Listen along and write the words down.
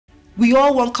We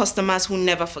all want customers who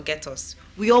never forget us.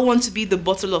 We all want to be the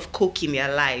bottle of Coke in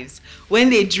their lives. When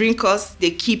they drink us,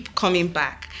 they keep coming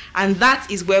back. And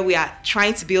that is where we are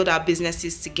trying to build our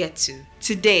businesses to get to.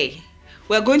 Today,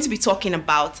 we're going to be talking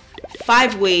about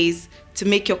 5 ways to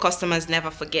make your customers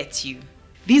never forget you.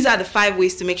 These are the 5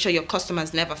 ways to make sure your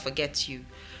customers never forget you.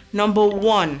 Number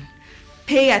 1,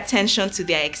 pay attention to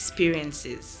their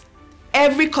experiences.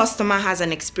 Every customer has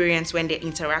an experience when they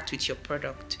interact with your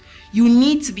product. You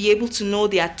need to be able to know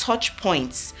their touch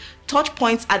points. Touch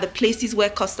points are the places where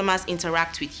customers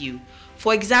interact with you.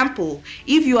 For example,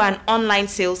 if you are an online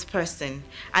salesperson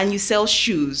and you sell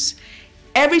shoes,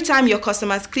 every time your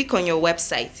customers click on your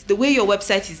website, the way your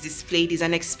website is displayed is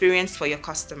an experience for your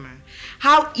customer.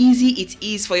 How easy it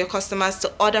is for your customers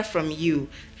to order from you,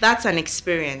 that's an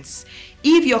experience.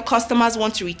 If your customers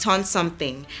want to return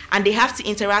something and they have to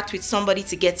interact with somebody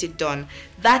to get it done,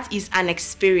 that is an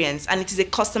experience, and it is a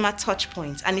customer touch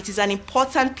point, and it is an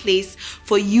important place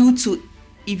for you to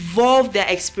evolve their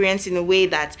experience in a way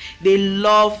that they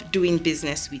love doing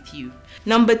business with you.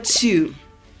 Number 2,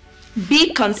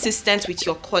 be consistent with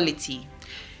your quality.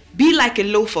 Be like a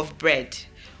loaf of bread.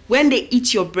 When they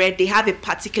eat your bread, they have a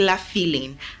particular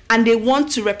feeling, and they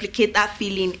want to replicate that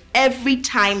feeling every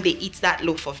time they eat that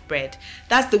loaf of bread.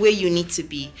 That's the way you need to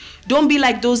be. Don't be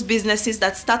like those businesses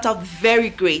that start out very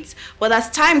great, but as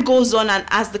time goes on and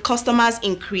as the customers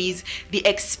increase, the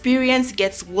experience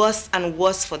gets worse and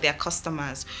worse for their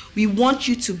customers. We want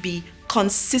you to be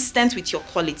consistent with your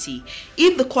quality.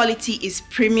 If the quality is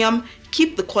premium,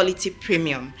 keep the quality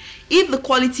premium. If the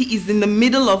quality is in the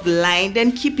middle of the line,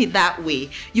 then keep it that way.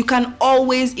 You can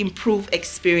always improve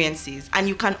experiences, and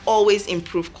you can always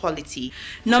improve quality.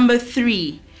 Number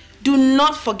 3, do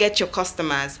not forget your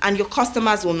customers, and your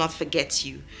customers will not forget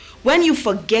you. When you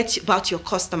forget about your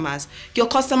customers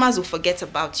will forget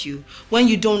about you. When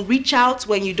you don't reach out,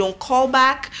 when you don't call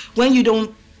back, when you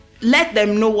don't let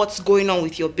them know what's going on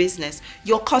with your business,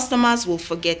 your customers will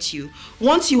forget you.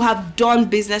 Once you have done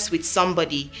business with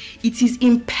somebody, it is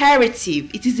imperative,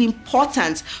 it is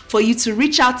important for you to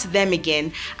reach out to them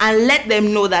again and let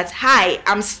them know that, hi,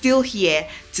 I'm still here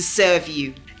to serve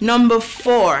you. Number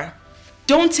 4,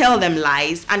 don't tell them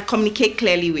lies and communicate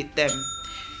clearly with them.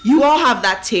 You all have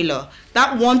that tailor,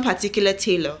 that one particular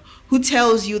tailor who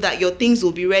tells you that your things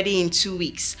will be ready in 2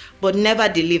 weeks, but never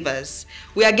delivers.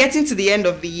 We are getting to the end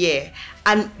of the year,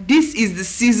 and this is the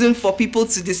season for people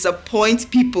to disappoint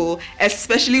people,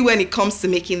 especially when it comes to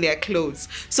making their clothes.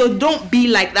 So don't be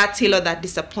like that tailor that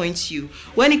disappoints you.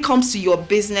 When it comes to your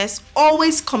business,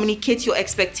 always communicate your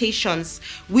expectations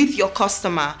with your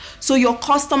customer so your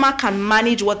customer can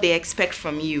manage what they expect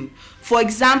from you. For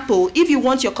example, if you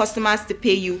want your customers to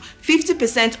pay you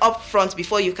 50% upfront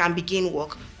before you can begin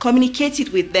work, communicate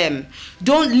it with them.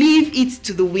 Don't leave it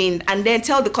to the wind and then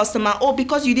tell the customer, oh,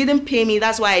 because you didn't pay me,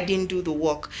 that's why I didn't do the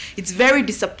work. It's very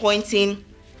disappointing,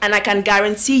 and I can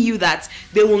guarantee you that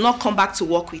they will not come back to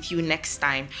work with you next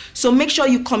time. So make sure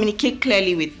you communicate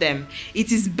clearly with them.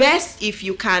 It is best if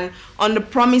you can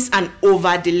under-promise and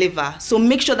over-deliver. So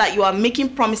make sure that you are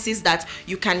making promises that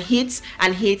you can hit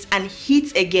and hit and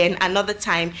hit again another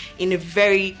time in a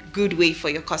very good way for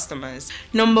your customers.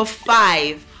 Number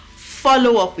 5,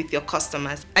 follow up with your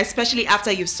customers, especially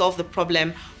after you've solved the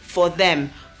problem for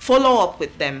them. Follow up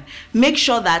with them. Make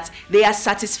sure that they are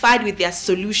satisfied with their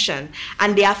solution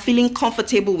and they are feeling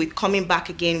comfortable with coming back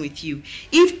again with you.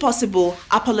 If possible,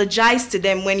 apologize to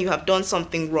them when you have done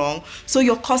something wrong so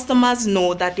your customers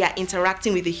know that they are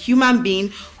interacting with a human being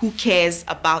who cares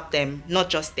about them,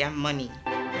 not just their money.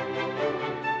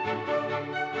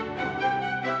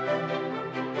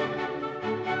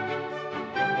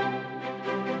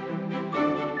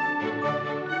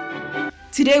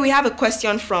 Today we have a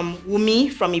question from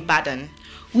Wumi from Ibadan.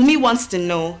 Wumi wants to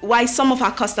know why some of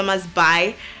our customers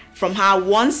buy from her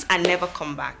once and never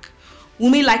come back.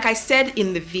 Wumi, like I said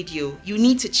in the video, you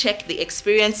need to check the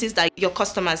experiences that your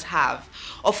customers have.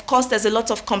 Of course, there's a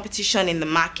lot of competition in the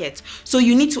market, so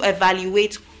you need to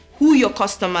evaluate who your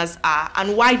customers are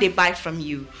and why they buy from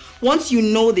you. Once you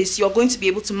know this, you're going to be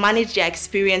able to manage their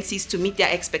experiences to meet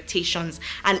their expectations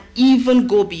and even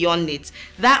go beyond it.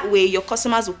 That way, your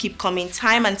customers will keep coming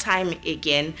time and time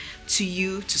again to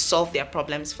you to solve their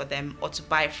problems for them or to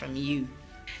buy from you.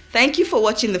 Thank you for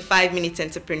watching the 5-Minute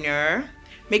Entrepreneur.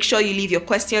 Make sure you leave your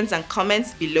questions and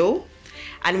comments below,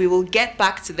 and we will get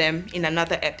back to them in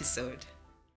another episode.